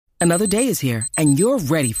Another day is here, and you're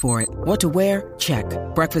ready for it. What to wear? Check.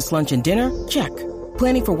 Breakfast, lunch, and dinner? Check.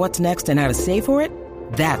 Planning for what's next and how to save for it?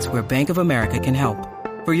 That's where Bank of America can help.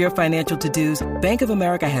 For your financial to-dos, Bank of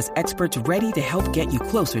America has experts ready to help get you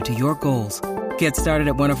closer to your goals. Get started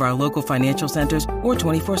at one of our local financial centers or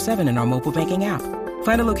 24/7 in our mobile banking app.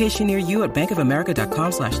 Find a location near you at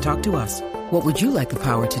bankofamerica.com/talktous. What would you like the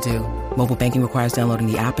power to do? Mobile banking requires downloading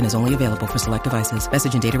the app and is only available for select devices.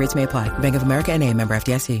 Message and data rates may apply. Bank of America N.A., member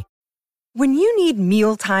FDIC. When you need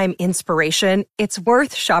mealtime inspiration, it's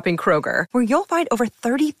worth shopping Kroger, where you'll find over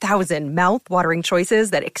 30,000 mouth-watering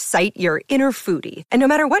choices that excite your inner foodie. And no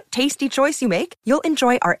matter what tasty choice you make, you'll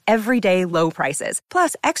enjoy our everyday low prices,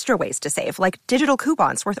 plus extra ways to save, like digital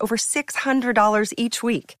coupons worth over $600 each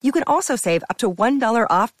week. You can also save up to $1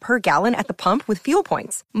 off per gallon at the pump with fuel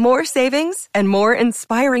points. More savings and more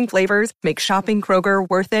inspiring flavors make shopping Kroger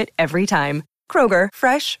worth it every time. Kroger,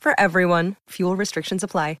 fresh for everyone. Fuel restrictions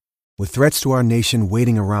apply. With threats to our nation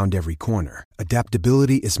waiting around every corner,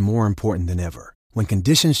 adaptability is more important than ever. When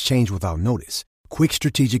conditions change without notice, quick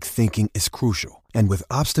strategic thinking is crucial. And with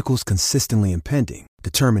obstacles consistently impending,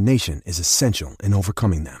 determination is essential in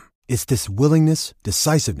overcoming them. It's this willingness,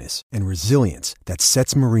 decisiveness, and resilience that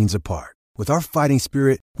sets Marines apart. With our fighting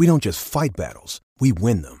spirit, we don't just fight battles, we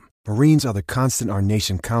win them. Marines are the constant our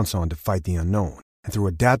nation counts on to fight the unknown. And through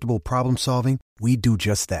adaptable problem solving, we do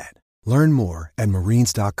just that. Learn more at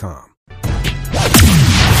marines.com.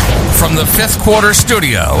 From the Fifth Quarter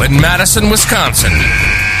Studio in Madison, Wisconsin,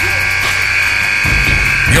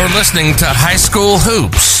 you're listening to High School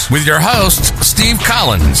Hoops with your hosts, Steve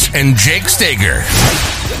Collins and Jake Stager.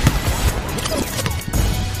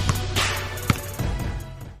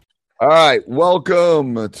 All right,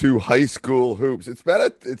 welcome to High School Hoops. It's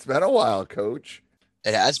been a while, Coach.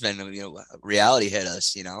 It has been. Reality hit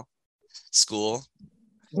us. School.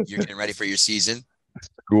 You're getting ready for your season.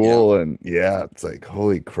 School and it's like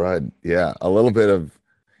holy crud. Yeah, a little bit of.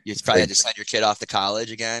 You probably had to send your kid off to college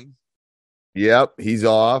again. Yep, he's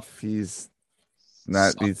off. He's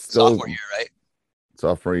not. He's still sophomore year, right?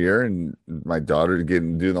 Sophomore year, and my daughter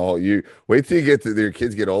doing the whole. You wait till you get to your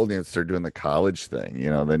kids get old and start doing the college thing.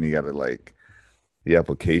 Then you got to like the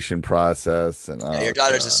application process and. Your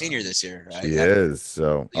daughter's a senior this year, right? She is.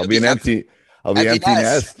 So I'll be empty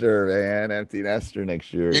nester, man. Empty nester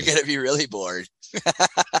next year. You're gonna be really bored.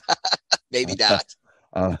 Maybe not.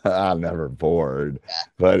 I'm never bored,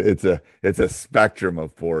 but it's a spectrum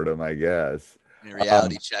of boredom, I guess. A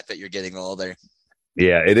reality check that you're getting older.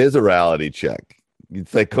 Yeah, it is a reality check.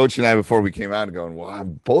 It's like Coach and I before we came out and going, wow,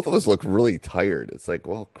 both of us look really tired. It's like,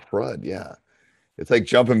 well, crud, yeah. It's like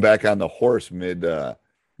jumping back on the horse mid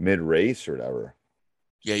race or whatever.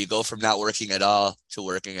 Yeah, you go from not working at all to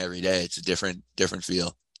working every day. It's a different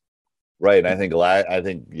feel. Right. I think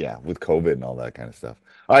with COVID and all that kind of stuff.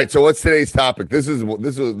 All right. So what's today's topic? This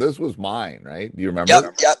was mine, right? Do you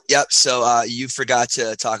remember? Yep. So you forgot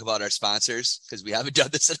to talk about our sponsors because we haven't done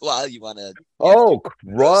this in a while. You want to? Oh,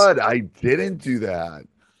 crud! I didn't do that.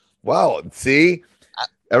 Wow. See,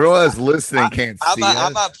 everyone that's listening can't see.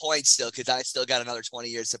 I'm on point still because I still got another 20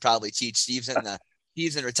 years to probably teach.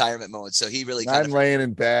 He's in retirement mode, so he really. I'm laying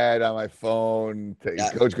in bed on my phone.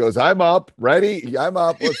 Coach goes, "I'm up, ready. I'm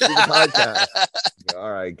up. Let's do the podcast." All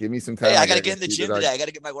right, give me some time. Hey, I got to get in the gym today. I got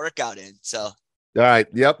to get my workout in. So. All right.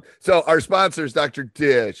 Yep. So our sponsors, Dr.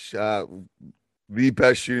 Dish, the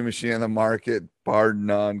best shooting machine on the market, bar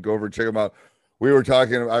none. Go over and check them out. We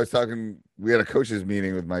had a coaches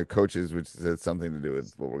meeting with my coaches, which has something to do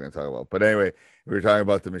with what we're going to talk about. But anyway, we were talking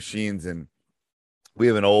about the machines, and we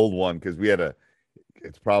have an old one because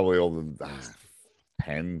it's probably older than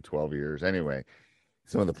 10, 12 years. Anyway,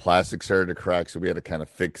 some of the plastic started to crack, so we had to kind of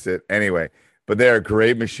fix it. Anyway, but they are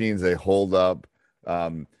great machines. They hold up.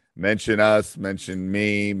 Mention us, mention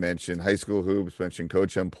me, mention High School Hoops, mention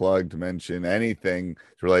Coach Unplugged, mention anything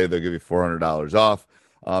related. They'll give you $400 off.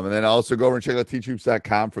 And then also go over and check out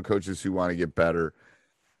teachhoops.com for coaches who want to get better.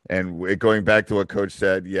 And going back to what Coach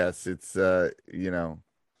said, yes, it's, Coach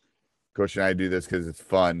and I do this because it's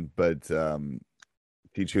fun, but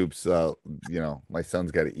Teach Hoops, my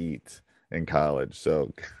son's got to eat in college.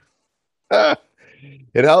 So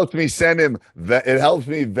it helps me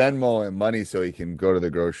Venmo him money so he can go to the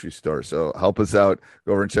grocery store. So help us out.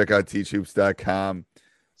 Go over and check out teachhoops.com.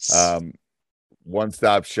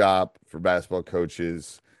 One-stop shop for basketball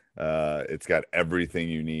coaches. It's got everything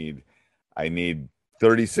you need. I need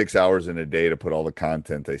 36 hours in a day to put all the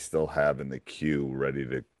content I still have in the queue ready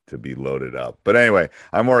to be loaded up. But anyway,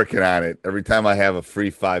 I'm working on it. Every time I have a free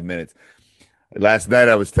 5 minutes. Last night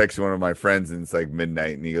I was texting one of my friends and it's like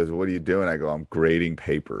midnight and he goes, "What are you doing?" I go, "I'm grading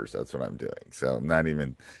papers." That's what I'm doing. So I'm not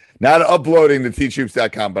even Not uploading to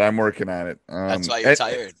teachhoops.com, but I'm working on it. That's why you're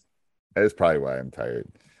tired. That's probably why I'm tired.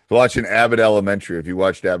 Watching Abbott Elementary. Have you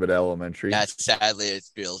watched Abbott Elementary? Yeah, sadly, it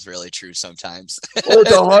feels really true sometimes. Oh,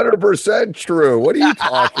 it's 100% true. What are you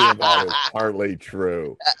talking about? It's partly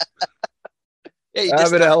true. Yeah,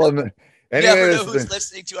 Abbott Elementary. You never know who's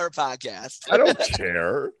listening to our podcast. I don't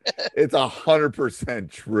care. It's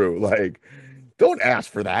 100% true. Like, don't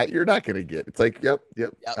ask for that. You're not going to get it. It's like, yep.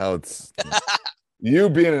 Oh, it's you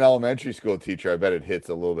being an elementary school teacher. I bet it hits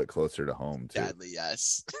a little bit closer to home too. Sadly,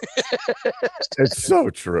 yes. It's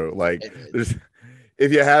so true. Like,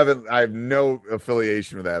 if you haven't, I have no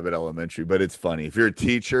affiliation with Abbott Elementary, but it's funny. If you're a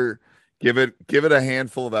teacher, give it a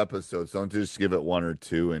handful of episodes. Don't just give it one or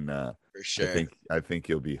two. And for sure, I think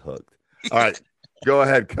you'll be hooked. All right, go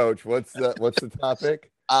ahead, Coach. What's the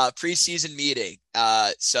topic? Preseason meeting.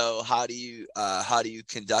 So how do you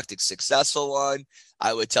conduct a successful one?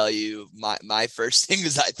 I would tell you my first thing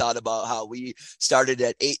is I thought about how we started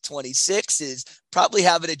at 8:26 is probably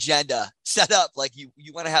have an agenda set up. Like you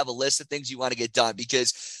want to have a list of things you want to get done,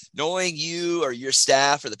 because knowing you or your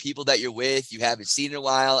staff or the people that you're with, you haven't seen in a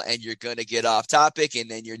while, and you're going to get off topic, and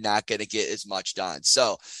then you're not going to get as much done.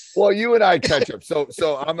 So, well, you and I catch up.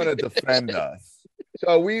 So I'm going to defend us.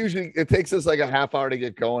 So it takes us like a half hour to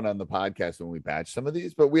get going on the podcast when we batch some of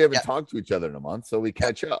these, but we haven't talked to each other in a month. So we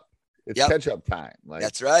catch up. It's catch up time. Like,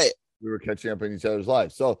 that's right. We were catching up in each other's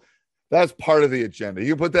lives. So that's part of the agenda.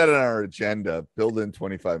 You put that in our agenda, build in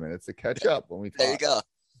 25 minutes to catch up when we talk. There you go.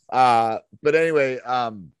 But anyway,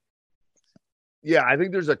 I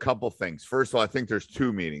think there's a couple things. First of all, I think there's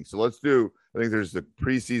two meetings. So I think there's the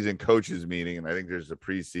preseason coaches meeting, and I think there's the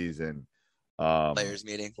preseason players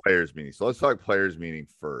meeting. So let's talk players meeting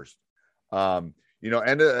first. Early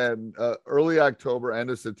October, end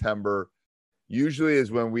of September usually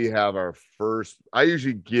is when we have our first. I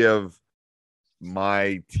usually give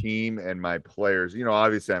my team and my players,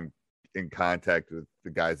 obviously I'm in contact with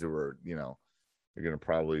the guys that were, they're going to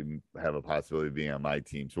probably have a possibility of being on my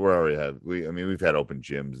team. So we've had open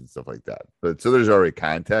gyms and stuff like that, but so there's already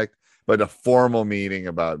contact, but a formal meeting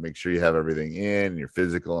about make sure you have everything in your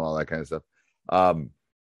physical and all that kind of stuff.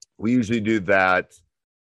 We usually do that.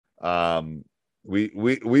 We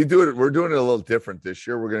do it. We're doing it a little different this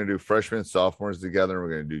year. We're going to do freshmen and sophomores together, and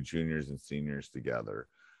we're going to do juniors and seniors together.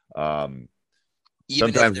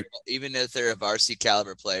 Even if they're a varsity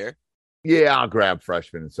caliber player. Yeah, I'll grab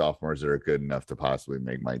freshmen and sophomores that are good enough to possibly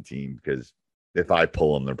make my team, because if I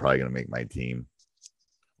pull them, they're probably going to make my team.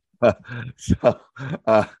 So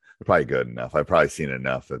they're probably good enough. I've probably seen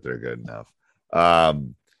enough that they're good enough.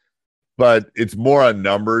 But it's more a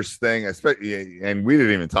numbers thing, especially, and we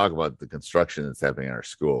didn't even talk about the construction that's happening in our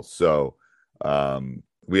school. So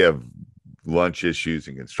we have lunch issues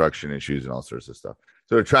and construction issues and all sorts of stuff.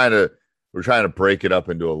 So we're trying to break it up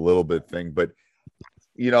into a little bit thing. But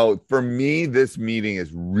for me, this meeting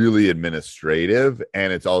is really administrative,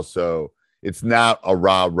 and it's not a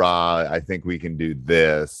rah. I think we can do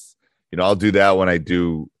this. I'll do that when I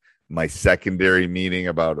do my secondary meeting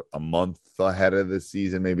about a month ahead of the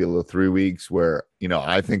season, maybe a little 3 weeks, where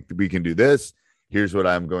I think we can do this. Here's what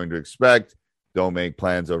I'm going to expect. Don't make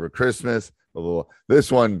plans over Christmas. Blah, blah,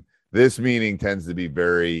 blah. This meeting tends to be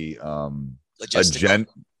very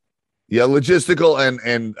logistical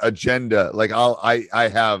and agenda. Like I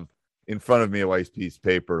have in front of me a white piece of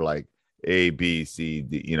paper, like A, B, C,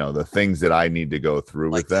 D, the things that I need to go through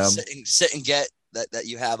with them. Sit and get that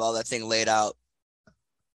you have all that thing laid out.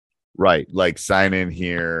 Right. Like, sign in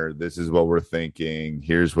here. This is what we're thinking.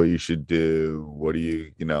 Here's what you should do. What do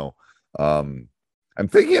you, I'm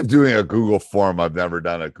thinking of doing a Google form. I've never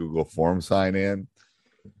done a Google form sign in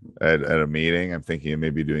at a meeting. I'm thinking of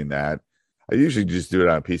maybe doing that. I usually just do it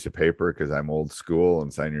on a piece of paper because I'm old school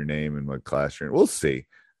and sign your name and what class you're in. We'll see.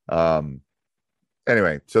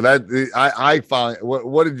 Anyway, so that I found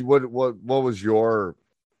what was your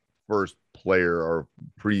first player or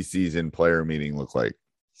preseason player meeting look like?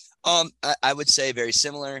 I would say very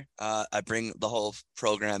similar. I bring the whole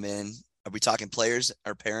program in. Are we talking players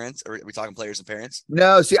or parents, or are we talking players and parents?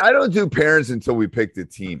 No, see, I don't do parents until we pick the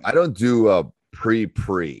team. I don't do a pre.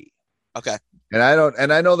 Okay. And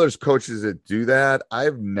I know there's coaches that do that.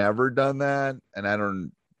 I've never done that.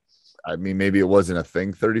 And maybe it wasn't a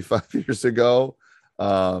thing 35 years ago.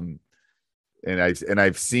 And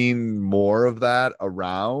I've seen more of that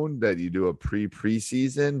around, that you do a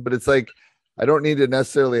preseason, but it's like, I don't need to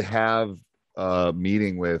necessarily have a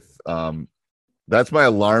meeting with, that's my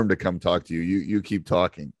alarm to come talk to you. You keep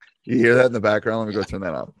talking. You hear that in the background? Let me go turn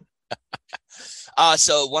that off.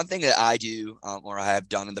 So one thing that I do, or I have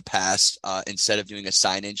done in the past, instead of doing a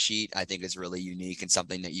sign-in sheet, I think is really unique and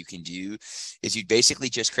something that you can do, is you basically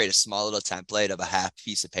just create a small little template of a half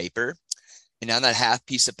piece of paper. And on that half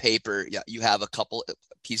piece of paper, you have a couple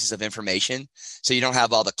pieces of information. So you don't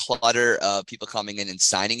have all the clutter of people coming in and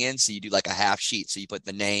signing in. So you do like a half sheet. So you put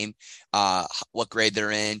the name, what grade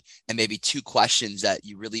they're in, and maybe 2 questions that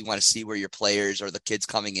you really want to see where your players or the kids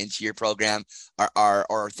coming into your program are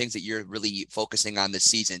or things that you're really focusing on this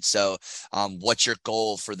season. So what's your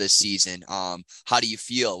goal for this season? How do you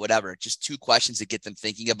feel? Whatever. Just 2 questions to get them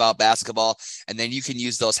thinking about basketball. And then you can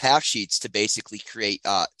use those half sheets to basically create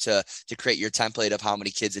to create your template of how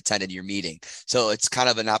many kids attended your meeting. So it's kind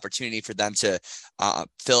of an opportunity for them to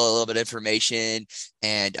fill a little bit of information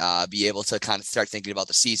and be able to kind of start thinking about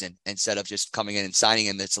the season instead of just coming in and signing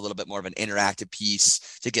in. It's a little bit more of an interactive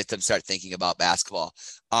piece to get them start thinking about basketball.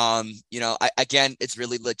 Again, it's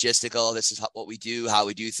really logistical. This is what we do, how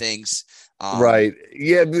we do things. Right.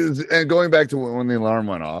 Yeah. And going back to when the alarm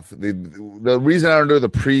went off, the reason I don't do the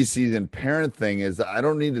preseason parent thing is I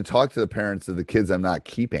don't need to talk to the parents of the kids I'm not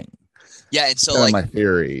keeping. Yeah, and so like my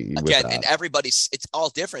theory again, and everybody's, it's all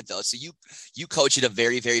different though. So you coach at a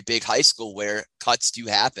very, very big high school where cuts do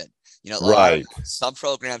happen. Right. Some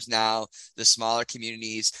programs now, the smaller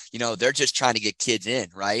communities, they're just trying to get kids in,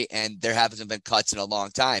 right? And there haven't been cuts in a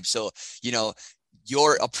long time. So,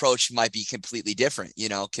 your approach might be completely different,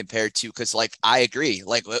 compared to, because like I agree,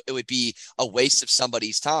 like it would be a waste of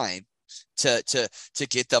somebody's time to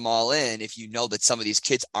get them all in if you know that some of these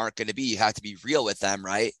kids aren't going to be. You have to be real with them,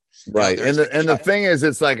 right? Right. And the thing is,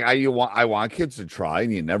 it's like I want kids to try,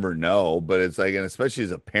 and you never know, but it's like, and especially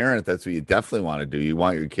as a parent, that's what you definitely want to do. You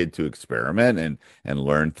want your kid to experiment and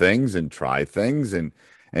learn things and try things and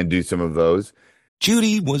do some of those.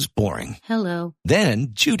 Judy was boring. Hello. Then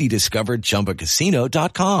Judy discovered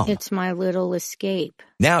ChumbaCasino.com. It's my little escape.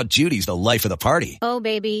 Now Judy's the life of the party. Oh,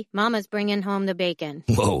 baby, mama's bringing home the bacon.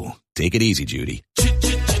 Whoa, take it easy, Judy.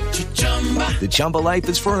 The Chumba life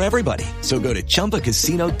is for everybody. So go to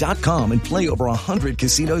ChumbaCasino.com and play over 100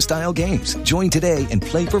 casino-style games. Join today and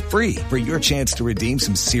play for free for your chance to redeem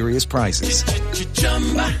some serious prizes.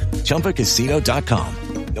 ChumbaCasino.com.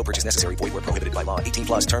 No purchase necessary. Void where prohibited by law. 18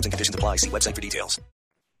 plus terms and conditions apply. See website for details.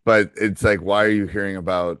 But it's like, why are you hearing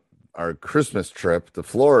about our Christmas trip to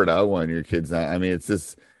Florida when your kid's not? I mean,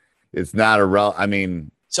 it's not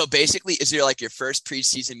so basically, is there like your first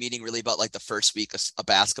preseason meeting really about like the first week of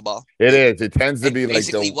basketball? It is. It tends to be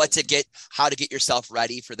basically like how to get yourself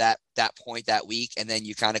ready for that point that week, and then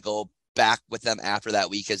you kind of go back with them after that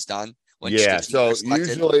week is done. So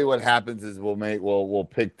usually what happens is we'll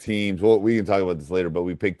pick teams. Well, we can talk about this later, but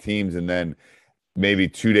we pick teams, and then maybe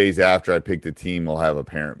 2 days after I pick the team, we'll have a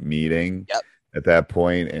parent meeting at that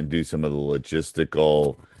point and do some of the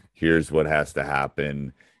logistical. Here's what has to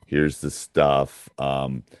happen. Here's the stuff.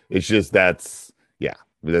 It's just it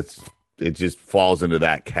just falls into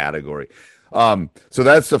that category. So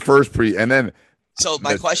that's the first and then. So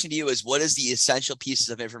my question to you is, what is the essential pieces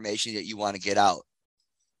of information that you want to get out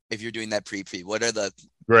if you're doing that pre? What are the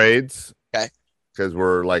grades? Okay. Because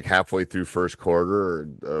we're like halfway through first quarter.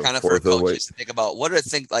 Kind of for coaches to think about, what are the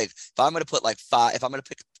things, like if I'm going to put like if I'm going to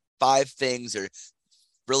pick 5 things or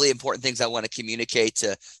really important things I want to communicate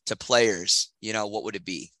to players, what would it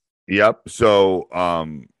be? Yep. So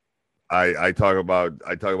I talk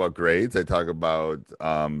about grades. I talk about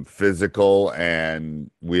physical,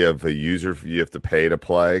 and we have a user fee. You have to pay to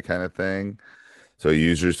play kind of thing. So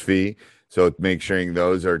user's fee. So make sure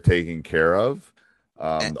those are taken care of.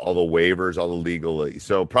 All the waivers, all the legalese.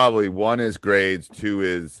 So probably 1 is grades, 2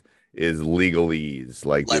 is legalese,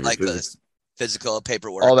 like the physical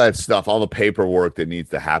paperwork, all that stuff, all the paperwork that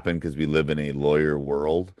needs to happen because we live in a lawyer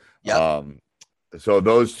world. Yep. So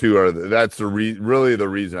those 2 are really the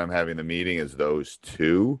reason I'm having the meeting is those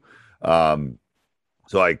 2.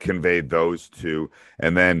 So I conveyed those 2,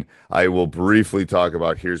 and then I will briefly talk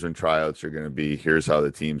about here's when tryouts are going to be. Here's how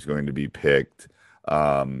the team's going to be picked.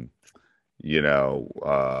 When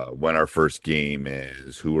our first game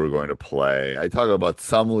is, who we're going to play. I talk about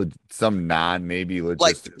some maybe logistical,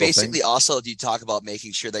 like basically things. Also, do you talk about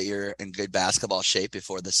making sure that you're in good basketball shape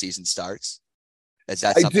before the season starts? Is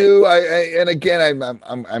that I something? do. And again,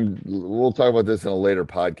 we'll talk about this in a later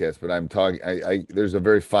podcast, but I'm talking, there's a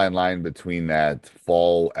very fine line between that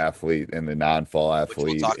fall athlete and the non-fall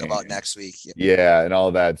athlete. Which we'll talk about next week. Yeah. And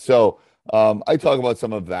all that. So, I talk about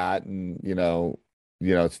some of that and,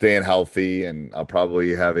 staying healthy, and I'll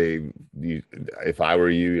probably have if I were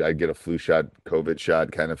you, I'd get a flu shot, COVID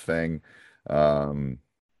shot kind of thing.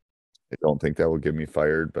 I don't think that will get me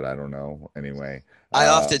fired, but I don't know. Anyway, I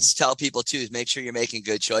often tell people too, make sure you're making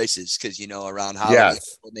good choices because, around how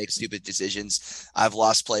people make stupid decisions. I've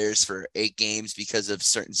lost players for 8 games because of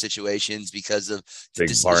certain situations, because of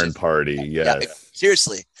big barn party. Yes. Yeah,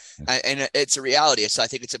 seriously. And it's a reality. So I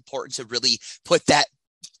think it's important to really put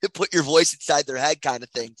your voice inside their head kind of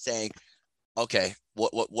thing, saying, okay,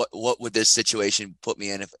 what would this situation put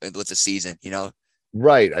me in with the season,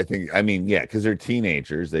 Right. Because they're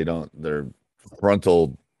teenagers. Their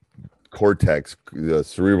frontal cortex, the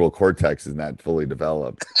cerebral cortex is not fully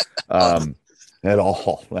developed at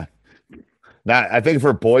all. I think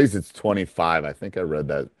for boys, it's 25. I think I read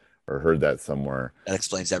that or heard that somewhere. That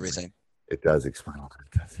explains everything. It does explain a lot,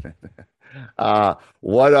 doesn't it?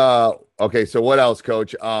 Okay. So what else,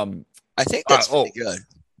 Coach? I think that's pretty good.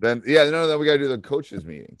 Then we got to do the coaches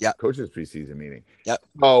meeting. Yeah. Coaches preseason meeting. Yep.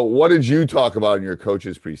 Oh, what did you talk about in your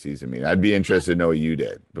coaches preseason meeting? I'd be interested to know what you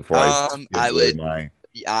did before I would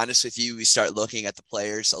be honest with you. We start looking at the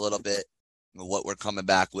players a little bit, what we're coming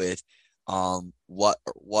back with, what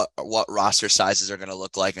roster sizes are going to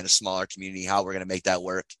look like in a smaller community, how we're going to make that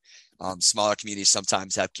work. Smaller communities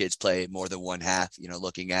sometimes have kids play more than one half,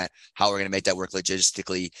 looking at how we're going to make that work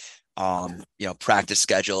logistically, practice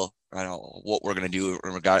schedule. I don't know what we're going to do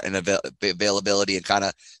in regard and availability, and kind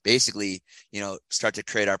of basically, start to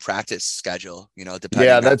create our practice schedule, depending.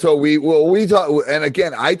 Yeah, that's what we thought. And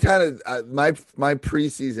again, I kind of, my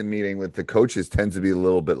preseason meeting with the coaches tends to be a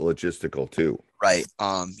little bit logistical too. Right.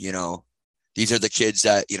 These are the kids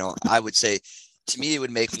that, I would say to me, it would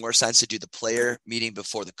make more sense to do the player meeting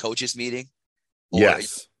before the coaches meeting.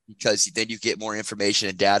 Yes. Because then you get more information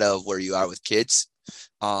and data of where you are with kids.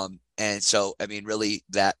 And so, really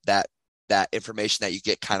that information that you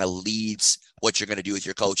get kind of leads what you're going to do with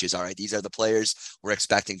your coaches. All right, these are the players. We're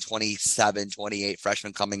expecting 27, 28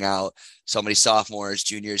 freshmen coming out, so many sophomores,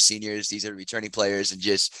 juniors, seniors. These are returning players, and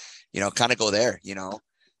just, kind of go there,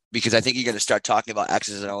 because I think you're going to start talking about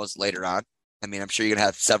X's and O's later on. I'm sure you're going to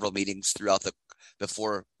have several meetings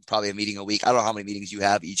before probably a meeting a week. I don't know how many meetings you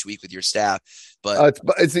have each week with your staff, but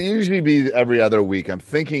it's usually be every other week. I'm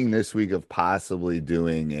thinking this week of possibly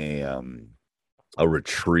doing a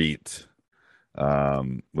retreat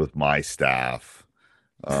with my staff.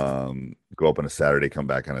 Go up on a Saturday, come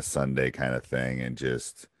back on a Sunday kind of thing, and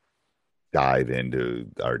just dive into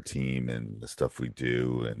our team and the stuff we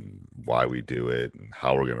do and why we do it and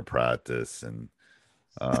how we're going to practice. And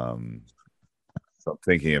so I'm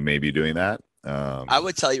thinking of maybe doing that. I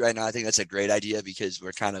would tell you right now, I think that's a great idea, because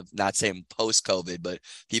we're kind of not saying post-COVID, but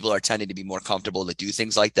people are tending to be more comfortable to do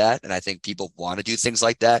things like that. And I think people want to do things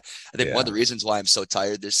like that. I think one of the reasons why I'm so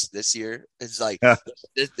tired this year is like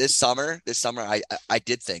this summer, I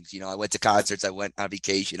did things, I went to concerts, I went on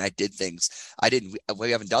vacation, I did things.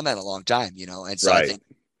 We haven't done that in a long time, and so right.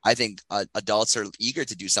 I think adults are eager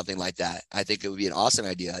to do something like that. I think it would be an awesome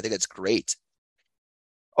idea. I think it's great.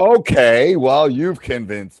 Okay, well, you've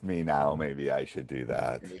convinced me now. Maybe I should do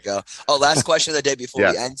that. There you go. Oh, last question of the day before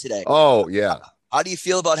we end today. Oh, yeah. How do you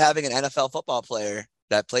feel about having an NFL football player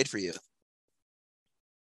that played for you?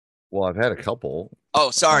 Well, I've had a couple. Oh,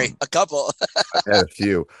 sorry, a couple. I've had a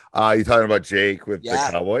few. You talking about Jake with the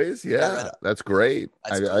Cowboys? Yeah, that's great.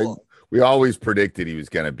 That's cool. We always predicted he was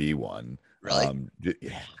going to be one. Really?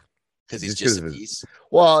 Yeah. Because he's just a piece.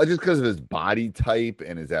 Well, just because of his body type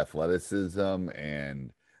and his athleticism,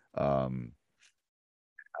 and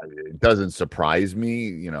it doesn't surprise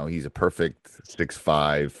me. He's a perfect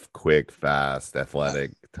 6'5", quick, fast,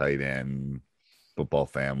 athletic, tight end, football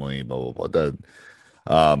family, blah, blah,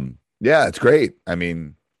 blah. Yeah, it's great. I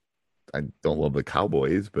don't love the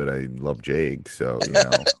Cowboys, but I love Jake. So,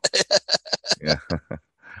 yeah,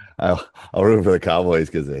 I'll root for the Cowboys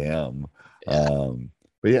because of him. Yeah.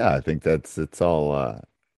 But yeah, I think it's all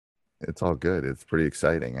good. It's pretty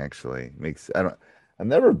exciting, actually. I've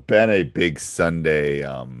never been a big Sunday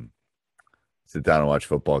sit down and watch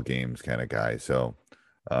football games kind of guy. So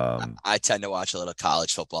I tend to watch a little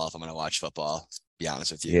college football if I'm going to watch football, to be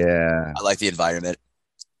honest with you. Yeah. I like the environment.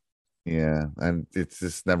 Yeah. And it's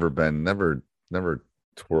just never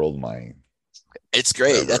twirled my. It's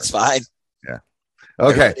great. Never. That's fine. Yeah.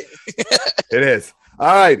 Okay. It is. All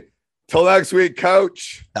right. Till next week,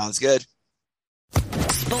 Coach. Sounds good.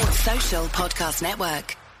 Sports Social Podcast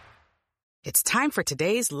Network. It's time for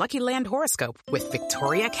today's Lucky Land horoscope with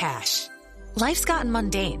Victoria Cash. Life's gotten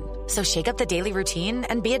mundane, so shake up the daily routine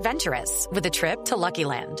and be adventurous with a trip to Lucky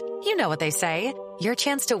Land. You know what they say. Your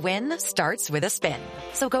chance to win starts with a spin.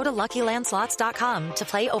 So go to LuckyLandSlots.com to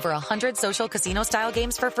play over 100 social casino-style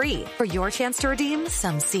games for free for your chance to redeem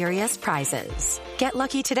some serious prizes. Get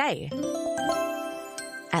lucky today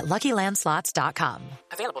at LuckyLandSlots.com.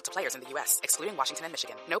 Available to players in the U.S., excluding Washington and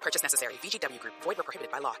Michigan. No purchase necessary. VGW Group. Void where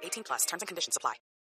prohibited by law. 18+. Terms and conditions apply.